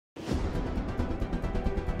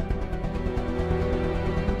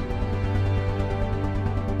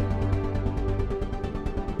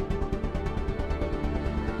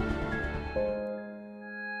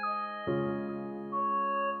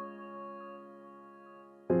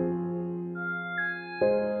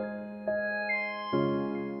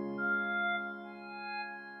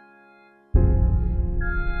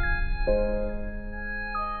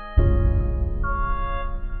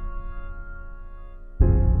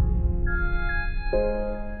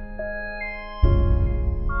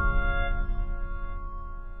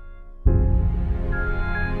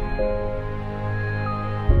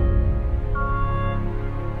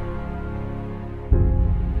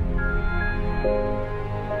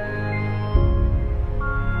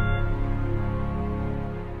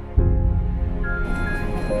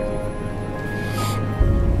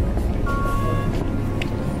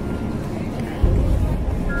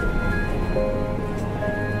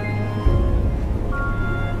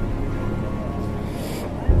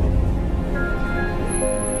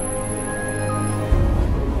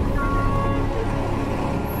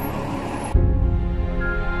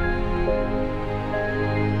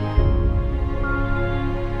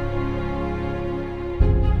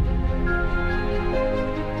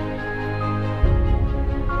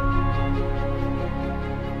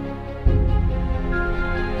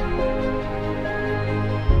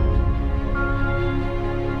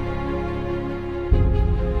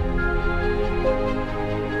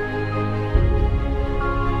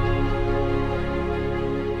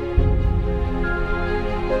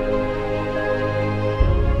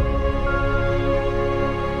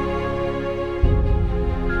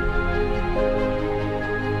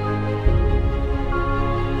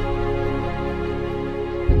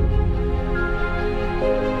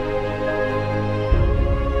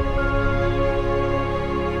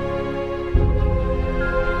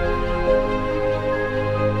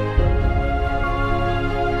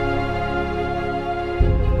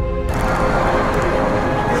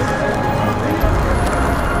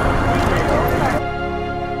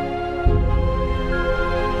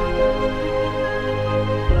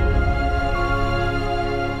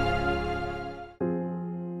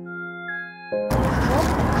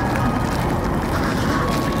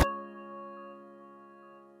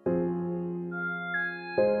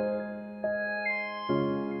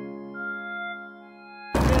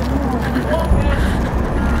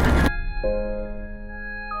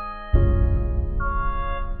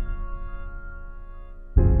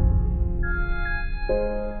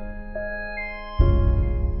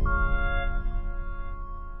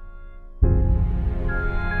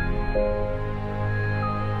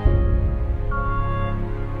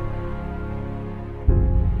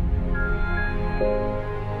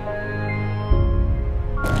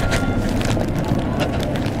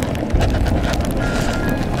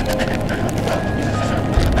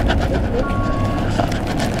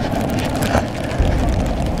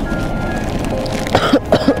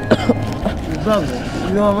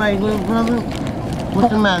Brother, you alright, little brother? What's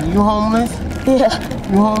the matter? You homeless?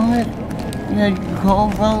 Yeah. You homeless? Yeah, you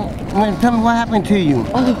cold, brother? Man, tell me what happened to you.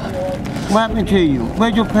 What happened to you?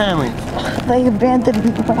 Where's your parents? They abandoned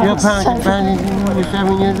me when I was Your parents 7. abandoned you when you were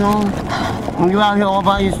 7 years old? When you out here all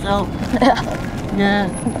by yourself? Yeah.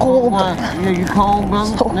 Yeah? I'm cold. What? Yeah, you cold,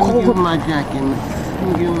 brother? So Let me give you cold. my jacket. Let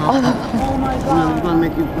me give you my coat. Oh my God. It's gonna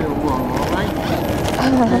make you feel warm, alright?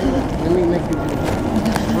 Let me make you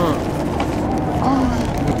feel warm.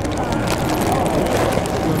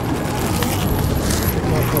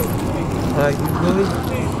 Alright, you good?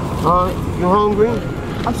 Alright, you hungry?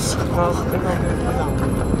 I'm so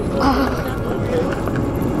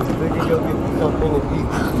Maybe you'll get something to eat.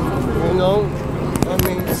 You know? I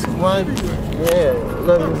mean, what? Yeah,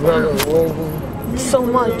 love you, brother. so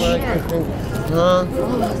much. Huh?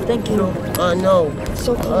 Thank you. I know.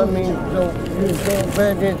 So cool. I mean, so you're so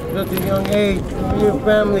abandoned at such a young age. Your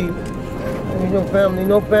family. No family,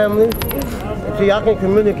 no family. See, I can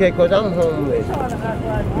communicate because I'm homeless.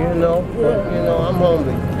 You know, but, you know, I'm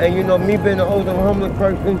homeless. And you know, me being an older homeless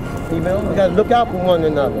person, you know, we gotta look out for one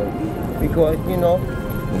another. Because, you know,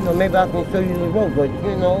 maybe I can show you the road, but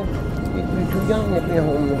you know, you're too young to be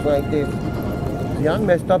homeless like this. See, I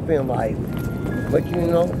messed up in life. But you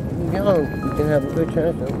know, you're young, you can have a good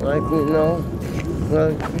chance in life, you know.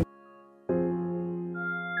 Well,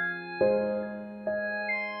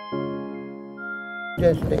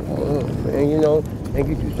 just stay home, and you know, and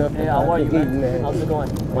get you something. Hey, how are you, eat, man? How's it going?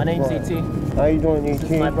 My name's E.T. How you doing, E.T.?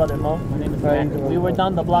 This is my brother Mo. My name is Man. We were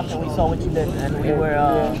down the block and we saw what you did, and we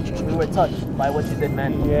were touched by what you did,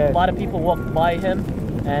 man. Yeah. A lot of people walked by him,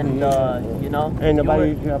 and you know, And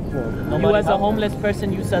nobody dropped him. you as a homeless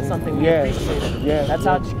person, you said something. We appreciate it. Yeah.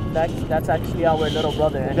 That's actually our little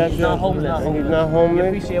brother, and he's not homeless. And he's not homeless. We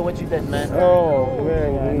appreciate what you did, man. Oh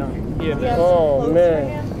man. Yeah, man. Oh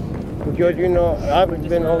man. Because you know, I've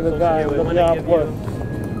been older guy. Look out for.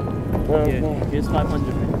 Yeah, here's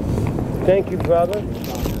 500, man. Thank you, brother.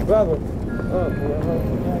 Brother. Oh,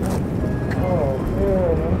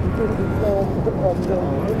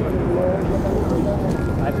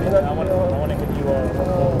 man. I want to give you a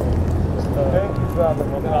Thank you, brother.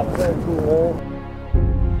 Thank you, man.